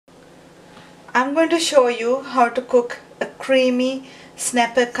I'm going to show you how to cook a creamy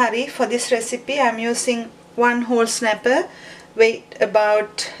snapper curry. For this recipe I'm using one whole snapper, weight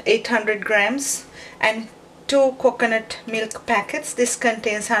about 800 grams, and 2 coconut milk packets. This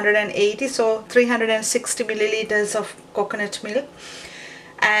contains 180, so 360 milliliters of coconut milk,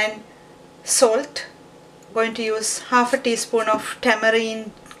 and salt. Going to use half a teaspoon of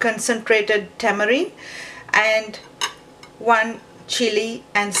tamarind, concentrated tamarind, and 1 chili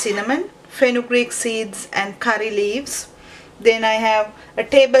and cinnamon, fenugreek seeds and curry leaves. Then I have a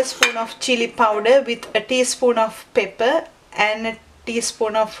tablespoon of chili powder with a teaspoon of pepper and a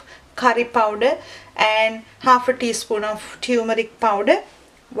teaspoon of curry powder and half a teaspoon of turmeric powder,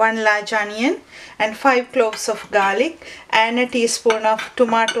 1 large onion and 5 cloves of garlic, and a teaspoon of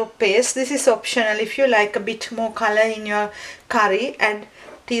tomato paste. This is optional. If you like a bit more color in your curry, add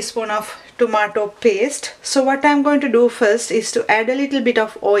teaspoon of tomato paste. So what I'm going to do first is to add a little bit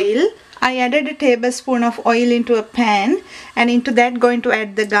of oil. I added a tablespoon of oil into a pan, and into that going to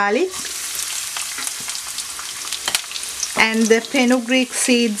add the garlic and the fenugreek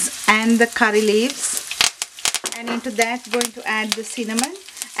seeds and the curry leaves, and into that going to add the cinnamon,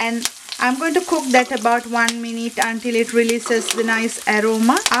 and I'm going to cook that about 1 minute until it releases the nice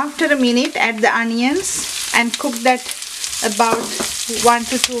aroma. After a minute, add the onions and cook that about 1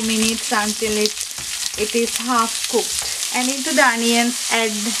 to 2 minutes until it is half cooked. And into the onions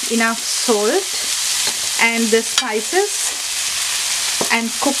add enough salt and the spices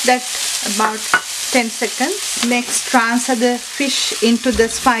and cook that about 10 seconds. Next, transfer the fish into the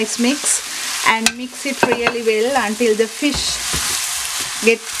spice mix and mix it really well until the fish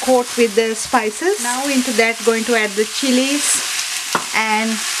get coat with the spices. Now into that going to add the chilies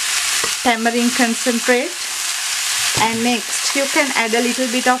and tamarind concentrate, and next you can add a little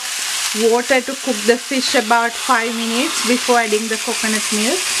bit of water to cook the fish about 5 minutes before adding the coconut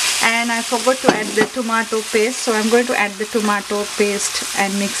milk. And I forgot to add the tomato paste, so I'm going to add the tomato paste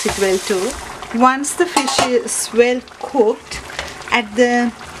and mix it well too. Once the fish is well cooked, add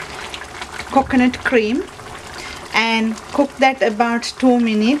the coconut cream and cook that about 2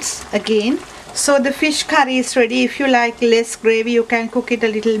 minutes again. So the fish curry is ready. If you like less gravy, you can cook it a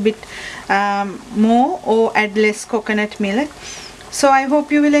little bit more or add less coconut milk. So I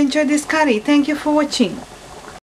hope you will enjoy this curry. Thank you for watching.